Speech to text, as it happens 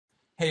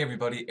Hey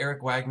everybody,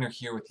 Eric Wagner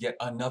here with yet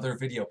another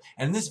video.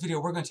 And in this video,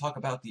 we're going to talk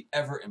about the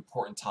ever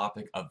important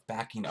topic of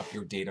backing up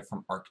your data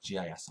from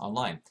ArcGIS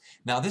Online.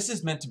 Now, this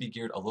is meant to be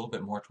geared a little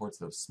bit more towards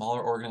those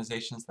smaller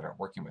organizations that are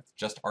working with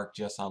just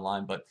ArcGIS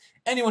Online, but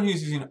anyone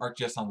who's using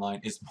ArcGIS Online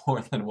is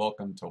more than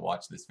welcome to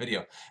watch this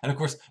video. And of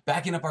course,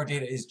 backing up our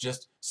data is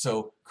just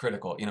so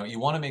critical. You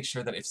want to make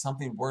sure that if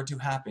something were to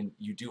happen,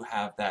 you do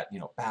have that,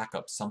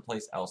 backup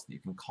someplace else that you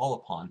can call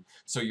upon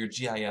so your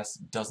GIS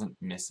doesn't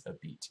miss a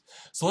beat.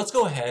 So let's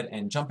go ahead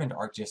and jump into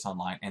ArcGIS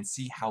Online and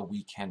see how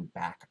we can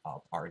back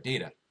up our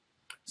data.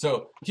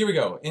 So here we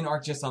go. In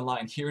ArcGIS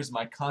Online, here's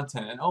my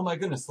content. And oh my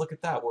goodness, look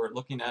at that. We're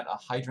looking at a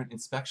hydrant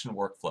inspection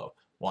workflow.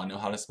 Want to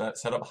know how to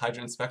set up a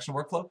hydrant inspection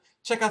workflow?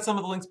 Check out some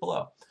of the links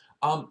below.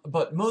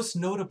 But most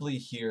notably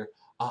here,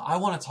 I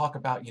want to talk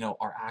about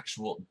our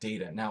actual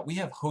data. Now, we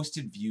have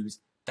hosted views.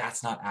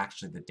 That's not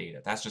actually the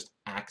data. That's just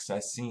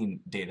accessing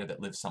data that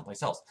lives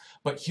someplace else.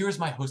 But here's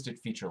my hosted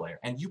feature layer.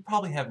 And you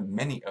probably have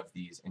many of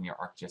these in your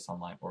ArcGIS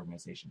Online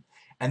organization.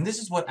 And this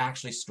is what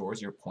actually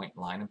stores your point,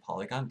 line, and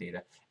polygon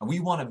data. And we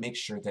want to make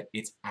sure that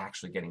it's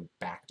actually getting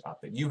backed up,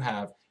 that you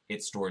have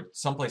it stored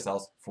someplace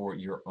else for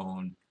your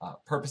own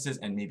purposes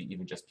and maybe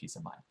even just peace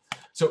of mind.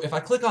 So if I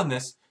click on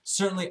this,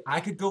 certainly I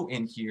could go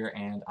in here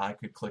and I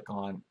could click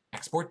on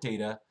Export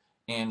Data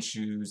and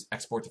choose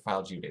Export to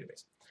File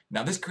Geodatabase.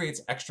 Now this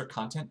creates extra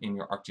content in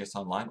your ArcGIS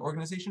Online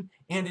organization,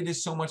 and it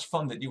is so much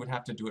fun that you would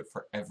have to do it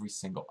for every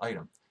single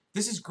item.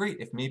 This is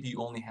great if maybe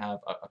you only have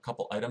a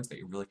couple items that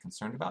you're really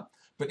concerned about,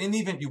 but in the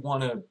event you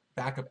want to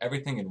back up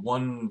everything in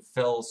one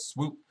fell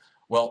swoop,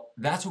 well,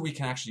 that's what we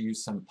can actually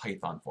use some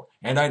Python for.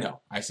 And I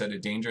know, I said a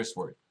dangerous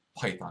word,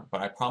 Python,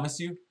 but I promise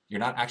you, you're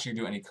not actually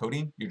doing any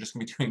coding, you're just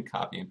going to be doing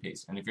copy and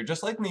paste. And if you're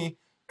just like me,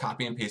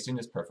 copy and pasting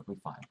is perfectly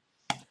fine.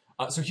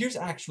 So here's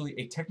actually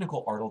a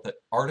technical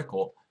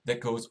article that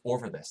goes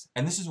over this.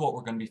 And this is what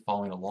we're going to be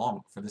following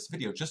along for this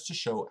video, just to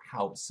show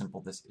how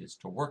simple this is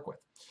to work with.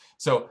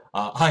 So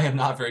I am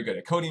not very good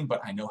at coding,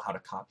 but I know how to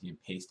copy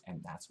and paste, and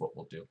that's what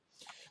we'll do.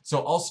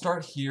 So I'll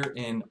start here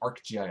in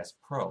ArcGIS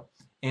Pro.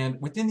 And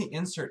within the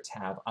Insert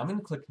tab, I'm going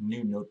to click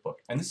New Notebook.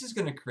 And this is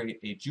going to create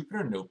a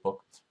Jupyter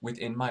notebook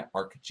within my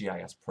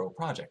ArcGIS Pro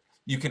project.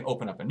 You can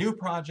open up a new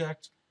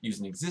project, use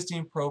an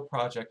existing Pro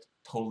project,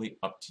 totally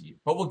up to you.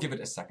 But we'll give it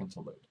a second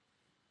to load.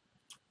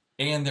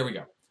 And there we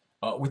go.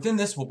 Within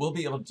this, what we'll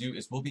be able to do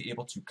is we'll be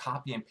able to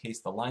copy and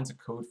paste the lines of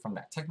code from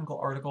that technical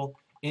article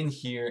in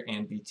here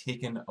and be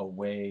taken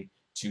away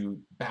to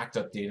backed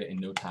up data in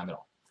no time at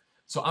all.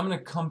 So I'm going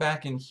to come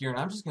back in here and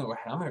I'm just going to go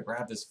ahead. I'm going to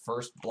grab this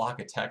first block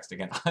of text.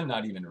 Again, I'm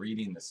not even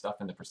reading the stuff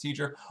in the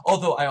procedure,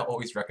 although I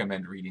always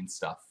recommend reading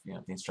stuff.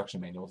 The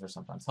instruction manuals are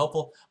sometimes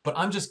helpful, but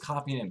I'm just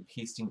copying and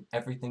pasting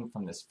everything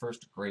from this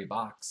first gray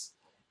box,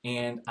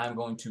 and I'm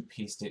going to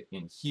paste it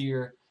in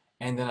here,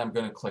 and then I'm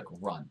going to click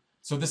Run.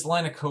 So this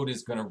line of code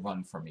is going to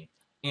run for me.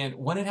 And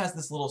when it has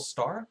this little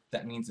star,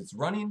 that means it's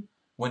running.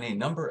 When a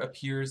number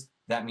appears,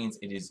 that means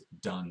it is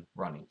done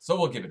running. So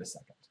we'll give it a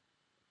second.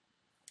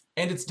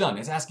 And it's done.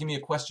 It's asking me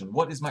a question.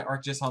 What is my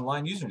ArcGIS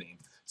Online username?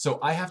 So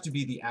I have to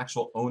be the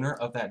actual owner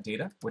of that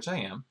data, which I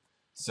am.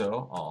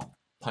 So I'll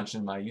punch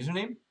in my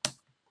username.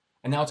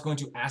 And now it's going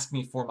to ask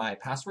me for my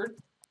password.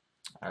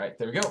 All right,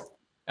 there we go.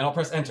 And I'll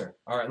press enter.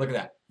 All right, look at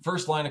that.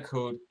 First line of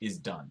code is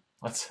done.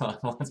 Let's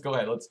go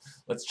ahead.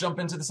 Let's jump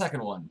into the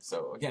second one.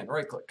 So again,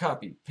 right click,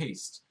 copy,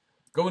 paste,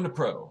 go into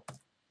Pro,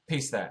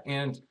 paste that,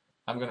 and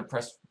I'm going to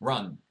press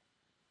Run.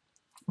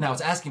 Now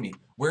it's asking me,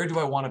 where do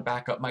I want to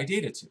back up my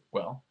data to?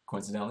 Well,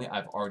 coincidentally,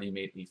 I've already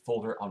made a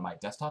folder on my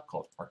desktop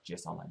called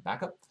ArcGIS Online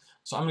Backup.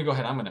 So I'm going to go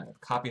ahead. I'm going to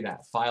copy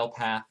that file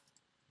path.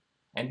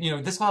 And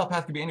this file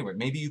path could be anywhere.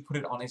 Maybe you put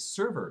it on a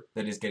server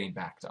that is getting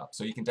backed up.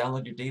 So you can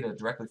download your data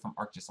directly from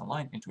ArcGIS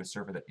Online into a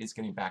server that is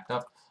getting backed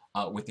up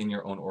within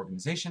your own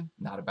organization.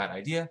 Not a bad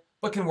idea,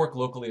 but can work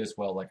locally as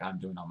well, like I'm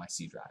doing on my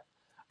C drive.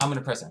 I'm going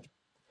to press enter.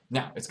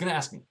 Now it's going to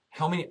ask me,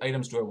 how many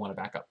items do I want to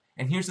back up?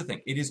 And here's the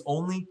thing. It is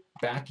only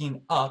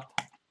backing up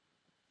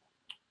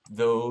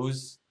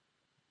those,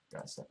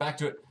 gotta step back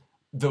to it,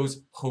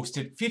 those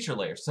hosted feature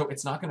layers. So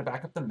it's not going to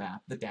back up the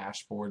map, the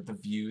dashboard, the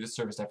view, the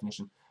service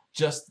definition,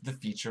 just the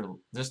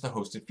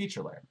hosted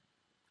feature layer.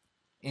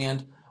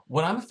 And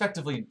what I'm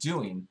effectively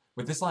doing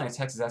with this line of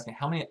text is asking,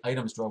 how many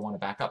items do I want to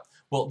back up?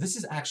 Well, this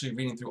is actually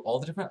reading through all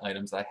the different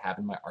items that I have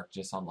in my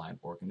ArcGIS Online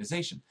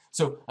organization.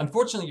 So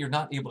unfortunately, you're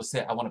not able to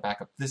say, I want to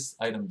back up this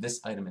item, and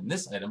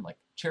this item, like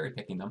cherry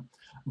picking them.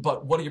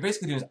 But what you're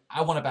basically doing is,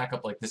 I want to back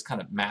up like this kind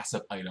of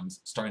massive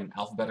items, starting in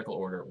alphabetical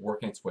order,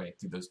 working its way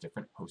through those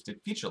different hosted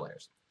feature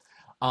layers.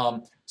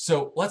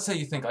 So let's say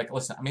you think like,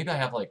 listen, maybe I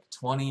have like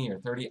 20 or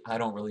 30, I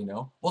don't really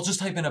know. Well, just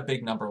type in a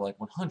big number like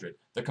 100.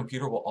 The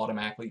computer will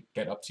automatically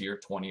get up to your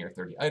 20 or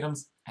 30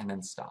 items and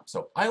then stop.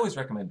 So I always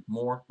recommend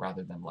more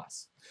rather than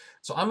less.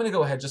 So I'm going to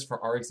go ahead, just for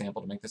our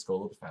example, to make this go a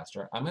little bit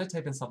faster. I'm going to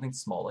type in something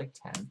small like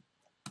 10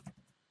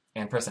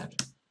 and press enter.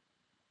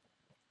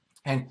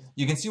 And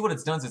you can see what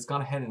it's done is it's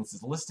gone ahead and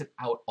it's listed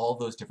out all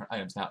those different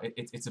items. Now,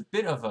 it's a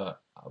bit of a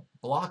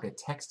block of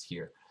text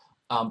here.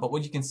 But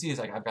what you can see is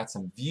like I've got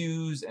some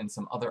views and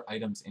some other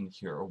items in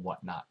here or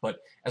whatnot. But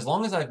as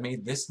long as I've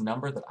made this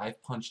number that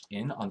I've punched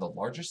in on the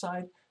larger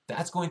side,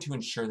 that's going to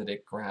ensure that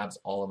it grabs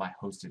all of my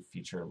hosted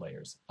feature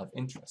layers of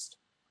interest.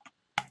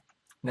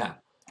 Now,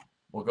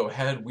 we'll go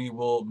ahead, we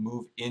will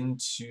move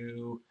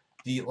into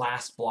the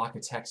last block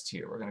of text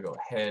here. We're going to go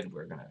ahead,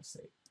 we're going to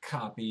say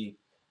copy,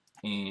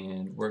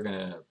 and we're going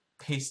to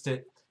paste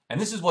it. And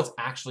this is what's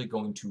actually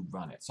going to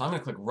run it. So I'm going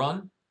to click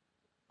run.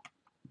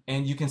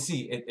 And you can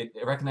see it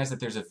recognized that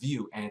there's a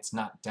view and it's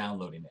not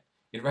downloading it.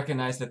 It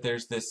recognized that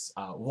there's this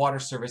water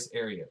service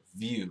area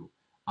view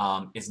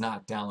is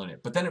not downloading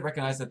it. But then it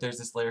recognized that there's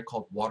this layer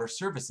called water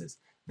services.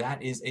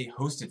 That is a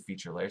hosted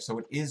feature layer, so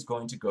it is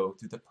going to go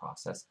through the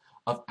process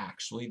of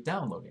actually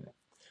downloading it.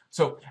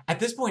 So at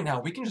this point now,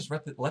 we can just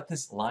let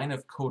this line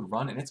of code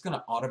run, and it's going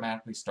to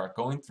automatically start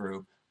going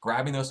through,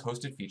 grabbing those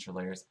hosted feature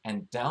layers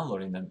and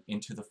downloading them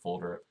into the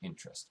folder of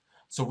interest.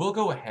 So we'll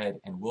go ahead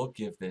and we'll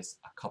give this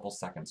a couple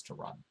seconds to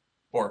run,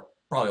 or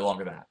probably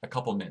longer than that, a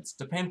couple minutes,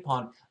 depending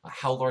upon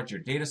how large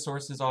your data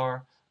sources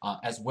are,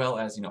 as well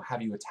as,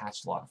 have you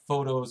attached a lot of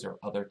photos or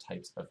other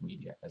types of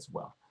media as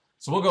well.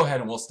 So we'll go ahead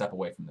and we'll step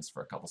away from this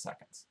for a couple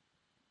seconds.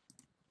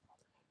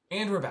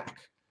 And we're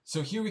back.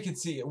 So here we can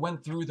see it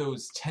went through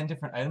those 10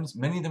 different items.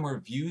 Many of them were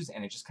views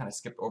and it just kind of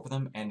skipped over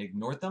them and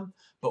ignored them.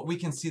 But we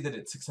can see that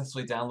it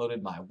successfully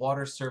downloaded my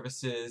water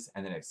services,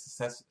 and then it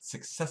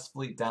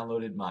successfully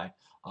downloaded my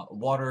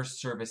water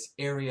service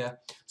area.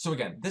 So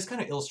again, this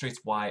kind of illustrates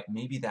why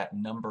maybe that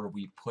number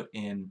we put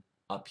in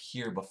up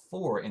here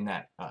before in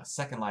that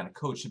second line of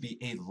code should be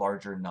a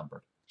larger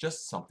number.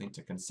 Just something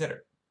to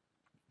consider.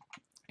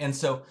 And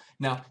so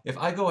now if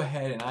I go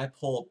ahead and I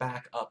pull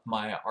back up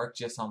my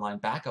ArcGIS Online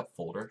backup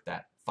folder,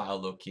 that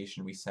file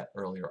location we set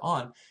earlier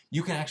on,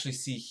 you can actually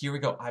see, here we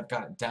go, I've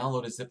got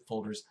downloaded zip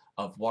folders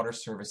of water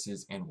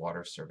services and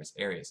water service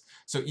areas.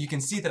 So you can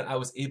see that I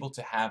was able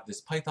to have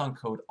this Python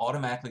code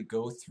automatically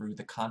go through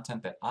the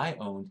content that I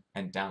owned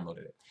and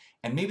downloaded it.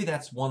 And maybe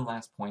that's one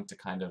last point to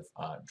kind of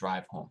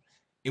drive home.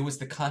 It was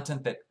the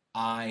content that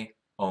I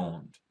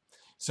owned.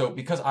 So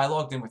because I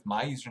logged in with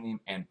my username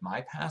and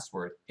my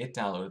password, it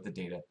downloaded the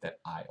data that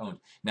I owned.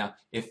 Now,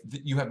 if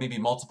you have maybe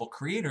multiple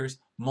creators,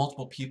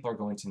 multiple people are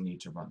going to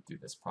need to run through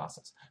this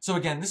process. So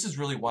again, this is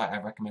really why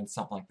I recommend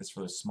something like this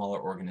for those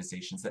smaller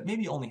organizations that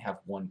maybe only have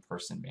one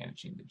person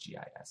managing the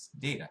GIS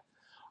data.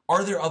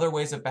 Are there other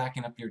ways of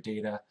backing up your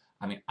data?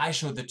 I mean, I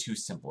showed the two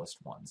simplest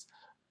ones.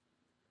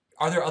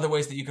 Are there other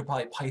ways that you could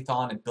probably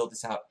Python and build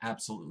this out?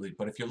 Absolutely.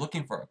 But if you're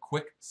looking for a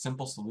quick,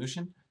 simple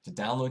solution to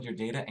download your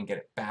data and get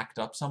it backed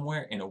up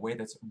somewhere in a way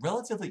that's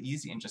relatively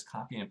easy and just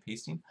copying and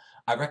pasting,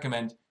 I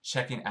recommend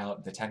checking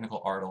out the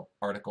technical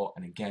article.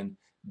 And again,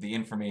 the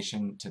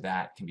information to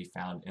that can be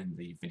found in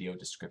the video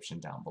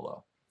description down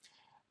below.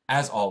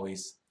 As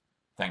always,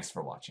 thanks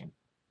for watching.